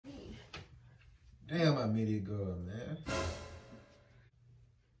Damn, I met that girl, man.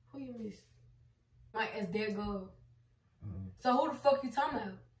 Who you miss? My ass that girl. So who the fuck you talking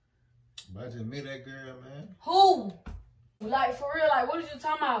about? But I just met that girl, man. Who? Like, for real, like, what is you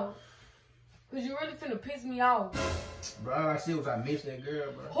talking about? Cause you really finna piss me off. Bro, all I said was I missed that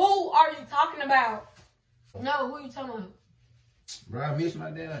girl, bro. Who are you talking about? No, who you talking about? Bro, I missed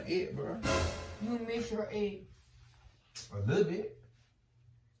my damn ex, bro. You miss your ex. A little bit.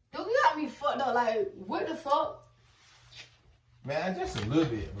 Dude, you got me fucked up. Like, what the fuck? Man, just a little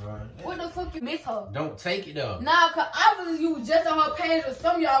bit, bro. What the fuck you miss her? Don't take it up. Nah, cause obviously you was just on her page or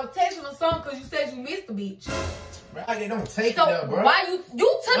something. Y'all was texting or something cause you said you missed the bitch. Bro, I don't take So it up, bro. why you took it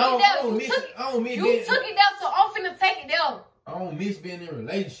there? You took it there, so I'm finna take it there. I don't miss being in a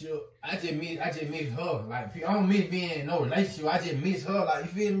relationship. I just miss her. Like, I don't miss being in no relationship. I just miss her. Like,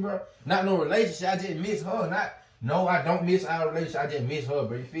 you feel me, bro? Not no relationship. I just miss her. No, I don't miss our relationship. I just miss her,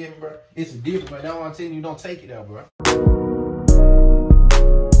 bro. You feel me, bro? It's a difference, but now I'm telling you, don't take it there, bro.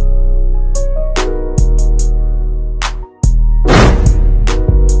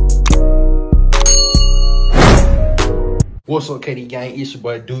 What's up, KD Gang? It's your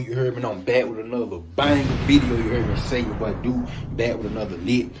boy Dude. You heard me. I'm back with another bang video. You heard me say your boy Dude back with another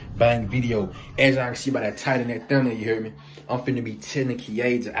lit bang video. As y'all can see by that title and that thumbnail, you heard me. I'm finna be telling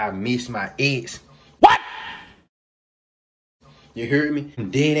Kiaja I miss my ex. What? You heard me?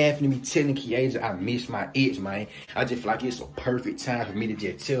 I'm dead ass finna be telling Kiaja I miss my ex, man. I just feel like it's a perfect time for me to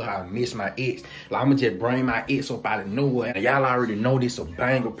just tell her I miss my ex. Like, I'ma just bring my ex up out of nowhere. And y'all already know this a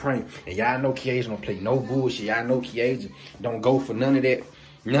banger prank. And y'all know Kiaja don't play no bullshit. Y'all know Kiaja don't go for none of that.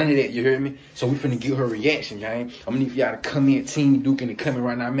 None of that, you heard me? So we finna get her reaction, gang. I'm gonna need for y'all to come in, Team Duke in the comment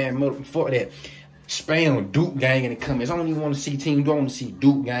right now, man. Fuck that. Spam Duke Gang in the comments. I don't even want to see Team Duke. I want to see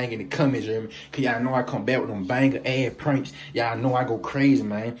Duke Gang in the comments, you hear me? Cause y'all know I come back with them banger ass pranks. Y'all know I go crazy,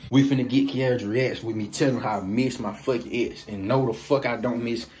 man. We finna get Kiaja's reaction with me telling her I miss my fucking ex. And no, the fuck I don't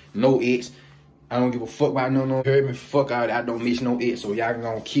miss no ex. I don't give a fuck about no, heard me? Fuck all that. I don't miss no ex. So y'all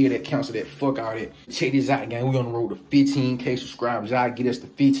gonna kill that, cancel that, fuck all that. Check this out, gang. We on the road to 15K subscribers. Y'all get us to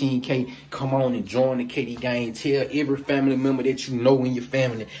 15K. Come on and join the KD Gang. Tell every family member that you know in your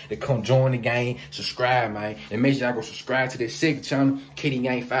family to come join the gang. Subscribe, man. And make sure y'all go subscribe to that second channel, KD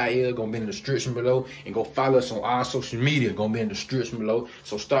Gang 5L. Gonna be in the description below. And go follow us on our social media. Gonna be in the description below.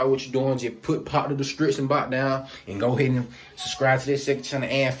 So start what you're doing. Just pop the description box down. And go ahead and subscribe to that second channel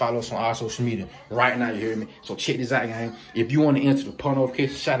and follow us on our social media. Right now, you hear me? So check this out, gang. If you want to enter the post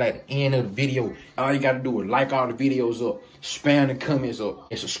notification shout out at the end of the video, all you got to do is like all the videos up, spam the comments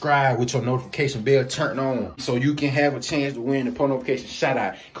up, and subscribe with your notification bell turned on so you can have a chance to win the post notification shout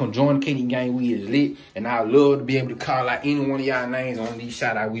out. Come join the KD Gang. We is lit, and I love to be able to call out any one of y'all names on these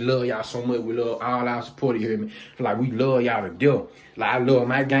shout out. We love y'all so much. We love all our support, you hear me? Like, we love y'all to death. Like, I love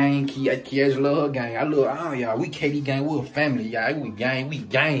my gang. Kiaja love her gang. I love all y'all. We KD Gang. We're a family, y'all. We gang. We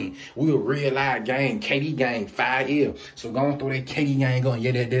gang. We a real live gang. KD Gang 5L. So go on, throw that KD Gang on.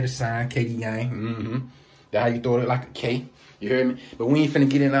 Yeah, that's the sign. KD Gang. That's how you throw it, like a K. You hear me? But we ain't finna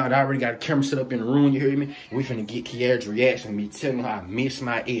get in out. I already got a camera set up in the room. You hear me? We finna get Kiaja's reaction. Me telling her I miss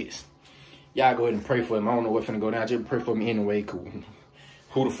my ex. Y'all go ahead and pray for him. I don't know what's finna go down. Just pray for me anyway. Cool.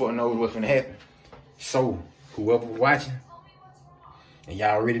 Who the fuck knows what's finna happen? So, whoever watching, and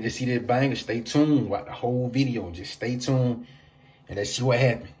y'all ready to see that banger, stay tuned. Watch the whole video. Just stay tuned and let's see what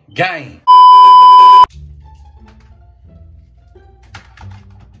happened. Gang!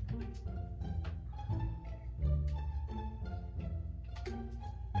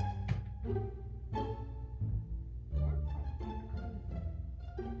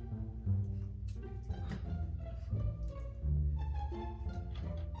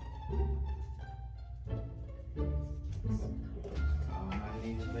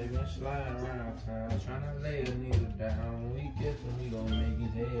 Sliding around town, trying to lay a nigga down. When we get him, we gon' make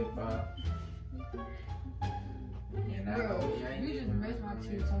his head pop. And I Bro, you just messed my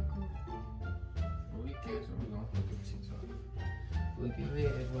TikTok up. When we catch him, we gon' fuck your TikTok. Look at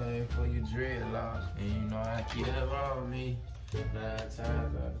this way for your dreadlocks. And you know I keep that on me. 9 times out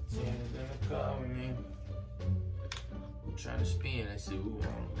of 10 is gonna call me. I'm trying to spin and see who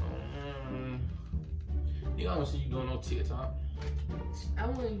you don't see you going on TikTok. I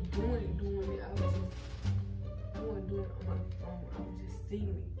wasn't doing it. I wasn't doing it on my phone. I was just seeing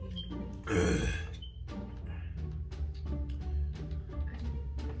it.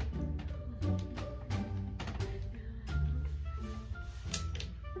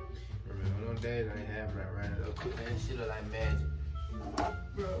 Remember, no days I ain't having that right now. Quick, that shit look like magic.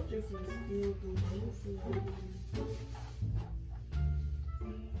 Bro, this is still good.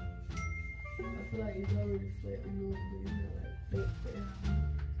 I feel like it's already flat enough, but it's not like flat.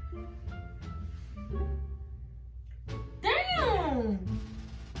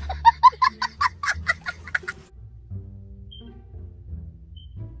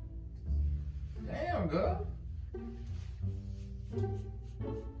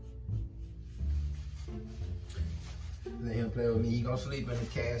 Don't play with me. You gonna sleep in the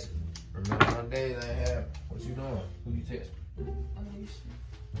casket. Remember one day that happened. What you doing? Who you text? Alicia.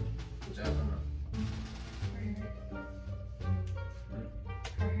 What y'all talking about?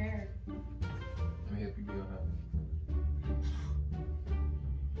 Her hair. Let me help you build her.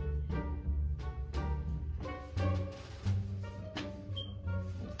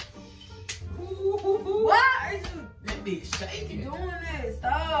 Why are you That bitch shaking. doing that?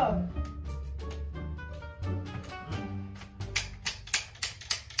 Stop.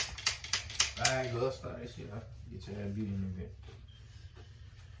 Alright, go start that shit. Huh? Get your ass beat in a bit.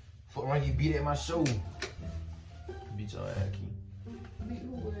 Fuck around, you beat at my show. Beat your ass, Key. Beat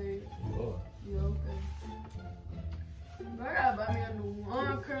who way? You are. You okay? Bro, I gotta buy me a new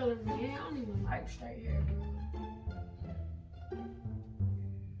one curler. Man, I don't even like straight hair, bro.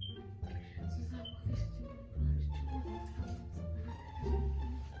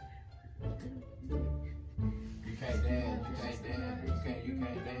 You can't dance. You can't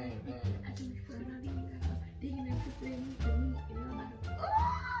dance.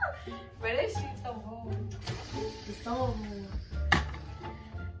 But that shit so hard. The song hard.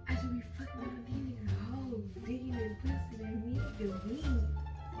 I should be fucking on these niggas hoes, digging in pussy that meat the meat.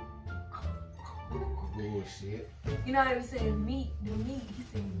 Bullshit. You know what I'm saying? Meat, the meat. He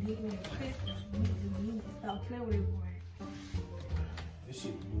said digging in pussy, meat the meat. Stop playing with it, boy. This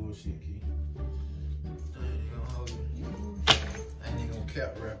shit bullshit, Key. I ain't gonna hold you. I ain't gonna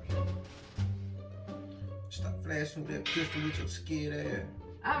cap rap you. Stop flashing with that pistol with your scared ass.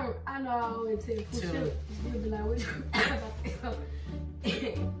 I know I always tell you, push up. She'll be like, what you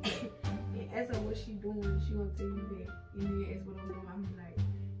and ask her what she doing. She gonna tell you that. And then ask what I'm doing. I'm be like,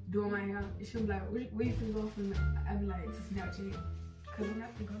 doing my hair. And she'll be like, where you finna go from? I be like, to Snapchat. Cause I'm not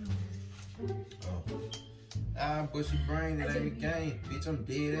finna go nowhere. Oh. Ah, bushy brain, that ain't the game. Bitch, I'm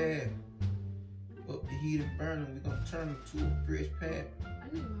dead ass. Up the heat and burning, we gon' turn them to a fresh pad. I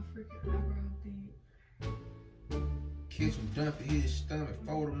need my freaking eyebrow thing. Catch him dumping his stomach,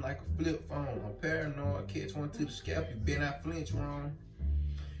 fold him like a flip phone. I'm paranoid, catch one to the scalp, you better not flinch wrong.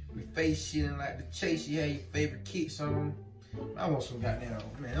 We face shitting like the chase, you had your favorite kicks on. I want some goddamn,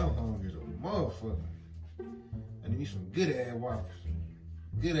 man, I'm hungry as a motherfucker. I need some good ass waffles.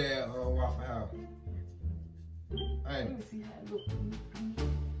 Good ass Waffle House. Let me see how it look.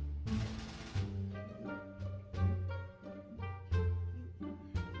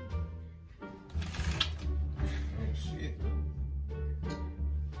 Oh shit.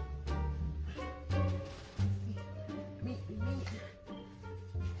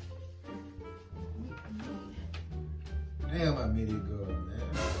 Damn, I made it go, man.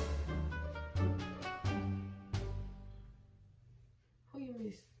 Who you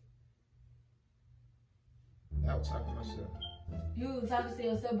miss? I was talking to myself. You was talking to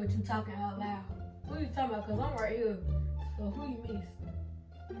yourself, but you talking out loud. Who you talking about? Cause I'm right here. So who you miss?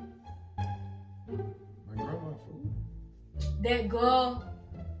 My grandma, fool. That girl.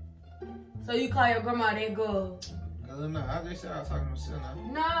 So you call your grandma that girl? No, I just said I was talking to myself now.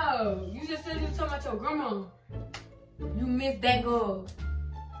 No, you just said you was talking about your grandma. You miss that girl.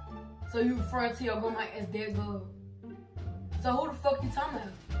 So you referring to your grandma as that girl. So who the fuck you talking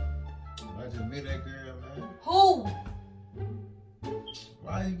about? I just met that girl, man. Who?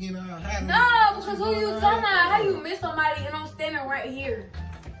 Why you getting all hot? No, because who you talking about? How you miss somebody and I'm standing right here?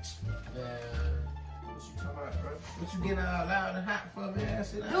 Man, what you talking about, bro? What you getting all loud and hot for, man?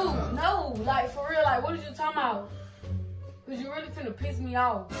 Sit down. Dude, no, like for real, like what are you talking about? Cause you really finna piss me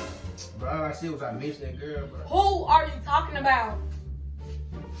off. Bro, all I said was I missed that girl, bro. Who are you talking about?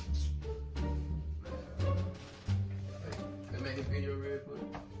 Let's make this video real quick.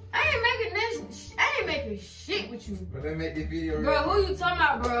 I ain't making shit with you. But let's make this video real Bro, quick. who you talking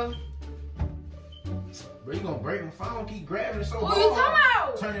about, bro? Bro, you gonna break my phone? Keep grabbing it so Who hard. you talking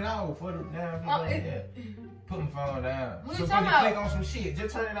about? Turn it off for the down. Put my phone down. Who you So talking when you about? click on some shit,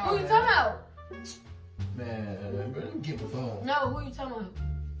 just turn it off. Who you man. talking about? Man, bro, let me get my phone. No, who you talking about?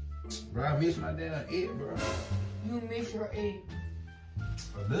 Bro, I miss my damn egg, bro. You miss your egg.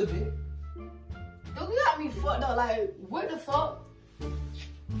 A little bit. Dude, you got me fucked up. Like, what the fuck?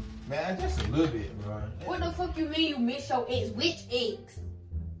 Man, just a little bit, bro. What the fuck you mean you miss your eggs? Which eggs?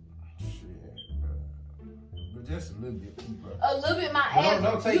 Shit, bro. But just a little bit, bro. A little bit my ass.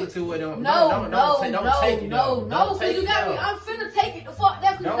 Don't take it to it. No, Take it, cause you got me. I'm finna take it the fuck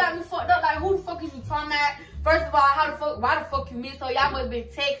that, cause you got me fucked up. Like, who the fuck is you talking about? First of all, why the fuck you miss her? Y'all must have been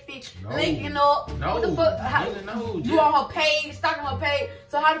texting, linking up. No, what the fuck? You on her page, stalking her page.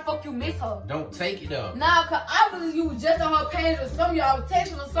 So how the fuck you miss her? Don't take it up. Nah, cause obviously you was just on her page or some y'all was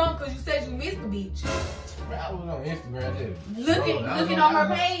texting or something, cause you said you missed the bitch. Man, I was on Instagram. Looking on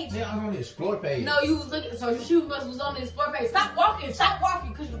her page. Yeah, I was on the explore page. No, you was looking. So she was on the explore page. Stop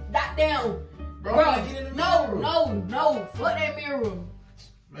walking, cause you got down. Bro, get in the mirror. No, fuck that mirror.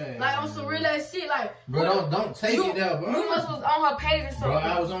 Man, like on some real ass shit, like. Bro, don't take it there, bro. You must was on her page or something. Bro,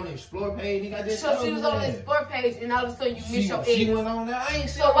 I was on the explore page. Nigga, I just so she was on the explore page, and all of a sudden you miss your ex. She went on there. I ain't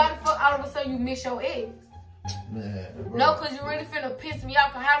so why the fuck all of a sudden you miss your ex? Man, bro. No, cause you really finna piss me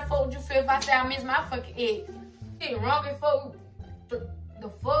off. Cause how the fuck would you feel if I say I miss my fucking ex? Shit wrong as fuck. The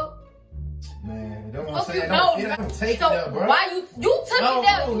fuck? Man, don't want to say you that. Don't take it there, bro. Why you took it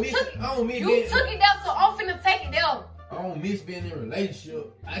there? You took it there, so I'm finna take it there. I don't miss being in a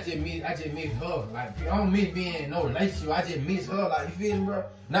relationship. I just miss her. Like, I don't miss being in no relationship. I just miss her. Like, you feel me, bro?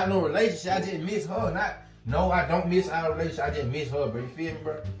 Not no relationship. I just miss her. No, I don't miss our relationship. I just miss her, bro. You feel me,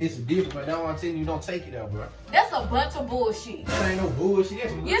 bro? It's different, but now I'm telling you, don't take it out, bro. That's a bunch of bullshit. That ain't no bullshit.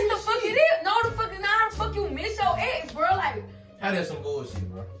 That's some yes, the fuck it is. No, the fuck is not. How the fuck you miss your ex, bro? Like, how that's some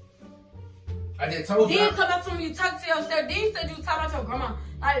bullshit, bro? I just told you. Then you talk about something you talk to yourself. Then you said you talk about your grandma.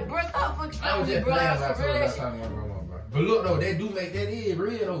 Like, bro, stop fucking talking to me, bro. That's some real shit. But look though, that is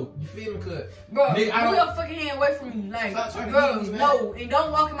real though. You feel me? Cause bro, nigga, pull your fucking hand away from me, like, bro, no, and don't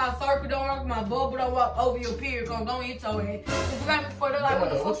walk in my circle, don't walk in my bubble, don't walk over your period, don't hit your head. You got me for the like, what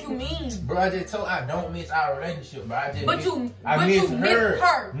the fuck you mean? Bro, I just told I don't miss our relationship, bro. I miss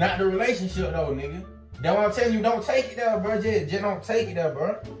her, not the relationship though, nigga. That's what I'm telling you, don't take it there, bro. Just don't take it there,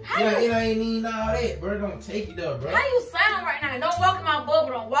 bro. It ain't even all that, bro. Don't take it there, bro. How you sound right now? Don't walk in my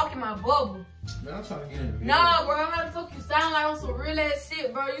bubble, don't walk in my bubble. Man, I'm trying to get in the video. Nah, bro, how the fuck you sound like on some real ass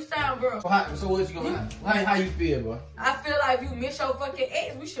shit, bro? You sound, bro. So what you gonna how you feel, bro? I feel like if you miss your fucking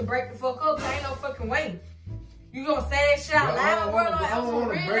ex, we should break the fuck up. There ain't no fucking way. You gonna say that shit out loud, bro? Like on some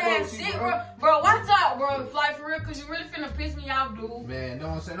real ass shit, bro. Bro, watch out, bro. Like for real, cause you really finna piss me off, dude. Man,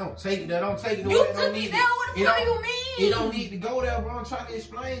 don't take it there. Don't take it there. You took it there. What the fuck do you mean? It don't need to go there, bro. I'm trying to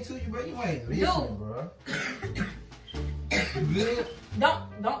explain to you, bro. You ain't listening, bro.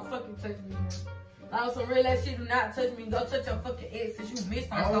 Don't fucking touch me, bro. Like some real ass shit, do not touch me. Go touch your fucking ex since you missed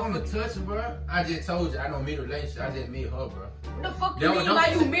her. I don't want to touch her, bro. I just told you I don't meet a relationship. I just meet her, bro. What the fuck you mean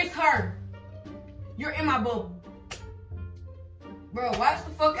like you miss her? You're in my bubble. Bro, watch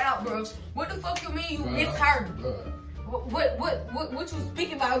the fuck out, bro. What the fuck you mean you miss her? What you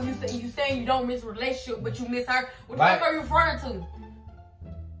speaking about? You saying you don't miss a relationship, but you miss her? What the fuck are you referring to?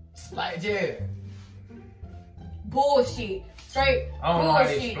 Like, yeah. Bullshit. Straight I don't know how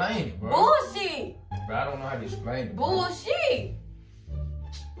to explain it, bro. Bullshit. Bro, I don't know how to explain it, bro. Bullshit.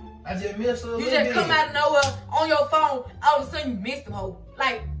 I just miss her. You just come out of nowhere on your phone, all of a sudden you missed them hoe.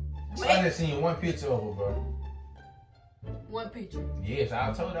 Like, what? I just seen one picture of her, bro. One picture? Yes,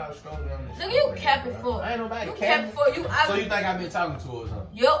 I told you I was scrolling down this. Nigga, you capping for. I ain't nobody you capping for. So you think I've been talking to her or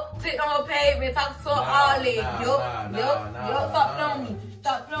something? Yup, clicked on her page, been talking to her all day. Yup, stop playing me.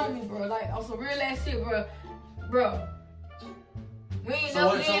 Stop playing me, bro. Like, on some real ass shit, bro. Bro. We ain't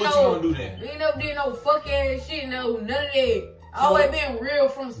never did no fuck ass shit, no, none of that. Always been real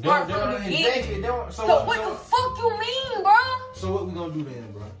from the start, from the beginning. So what the fuck you mean, bro? So what we gonna do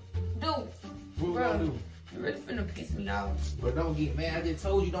then, bro? Dude. What we gonna do? You really finna piss me off. But don't get mad. I just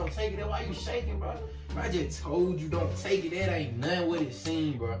told you don't take it there. Why you shaking, bro? I just told you don't take it there. That ain't nothing what it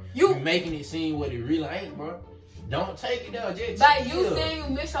seems, bro. You making it seem what it really ain't, bro. Don't take it there. Just like you saying you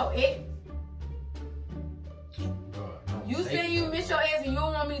miss your ex. You saying you miss your ex and you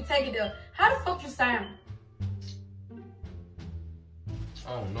don't want me to take it there. How the fuck you sound? I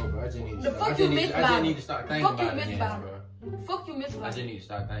don't know, bro. I just need to start thinking about it again, bro. Fuck you miss about it. I just need to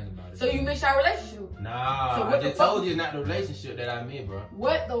start thinking about it. So you miss our relationship? Nah, so I just told you it's not the relationship that I miss, bro.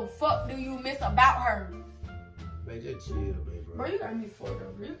 What the fuck do you miss about her? Babe, just chill, babe, bro. Bro, you got me fucked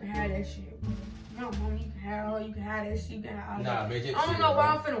up, bro. You can have that shit, bro. No, mom, you can have her, you can have that shit, you can have all that. Nah, babe, just I don't know why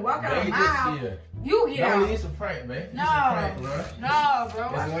I'm finna walk out of my house. You get out. No, it's a prank, man. No, bro. No, bro.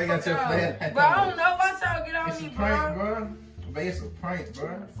 That's why you got your plan. Bro, I don't know why y'all get on me, bro. It's a prank, bro. Babe, it's a prank, bro.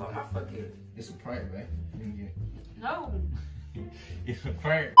 Fuck my fucking. It's a prank, man. No. It's a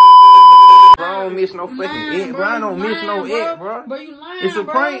prank. Bro, I don't miss no fucking it, bro. I don't miss no it, bro. Bro, you lying, it's a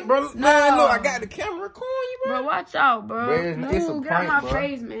prank, bro. Man, look, I got the camera recording you, bro. Bro, watch out, bro. It's a prank, get out my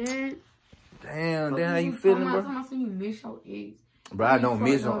face, man. Damn, how you feeling, bro? You miss your ex. Bro, I don't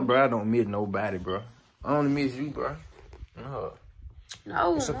miss nobody, bro. I only miss you, bro. No.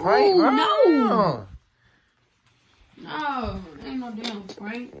 It's a prank, bro. No, ain't no damn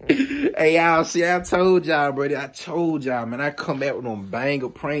prank. Hey, y'all, see, I told y'all, bro. I told y'all, man. I come back with them banger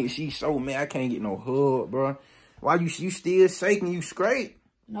pranks. She so mad, I can't get no hug, bro. Why you still shaking? You straight?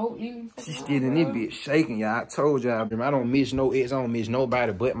 No, she still in this bitch shaking, y'all. I told y'all, I don't miss no ex. I don't miss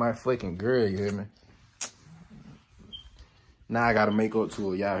nobody but my fucking girl, you hear me? Now I gotta make up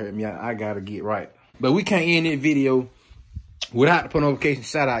to it. Y'all heard me? I gotta get right. But we can't end this video without the post notification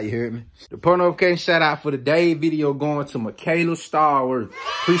shout out, you heard me? The post notification shout out for the day video going to Michaela Starworth.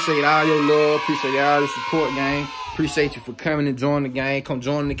 Appreciate all your love. Appreciate all your support, gang. Appreciate you for coming and joining the gang. Come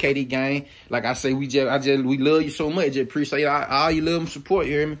join the KD gang. Like I say, we love you so much. Just appreciate all your love and support,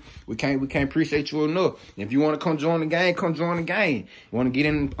 you hear me? We can't appreciate you enough. If you want to come join the gang, come join the gang. You want to get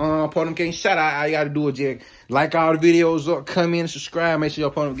in post notification shout out, all you gotta do is just like all the videos up, come in and subscribe. Make sure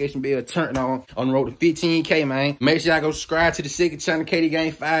your post notification bell turned on the road to 15K, man. Make sure y'all go subscribe to the second channel, KD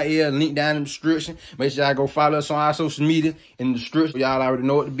Gang 5L, link down in the description. Make sure y'all go follow us on our social media in the description. Y'all already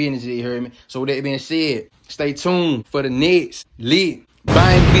know what the business is, you heard me? So with that being said, stay tuned for the next lit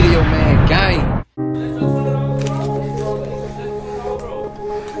bang video, man. Gang.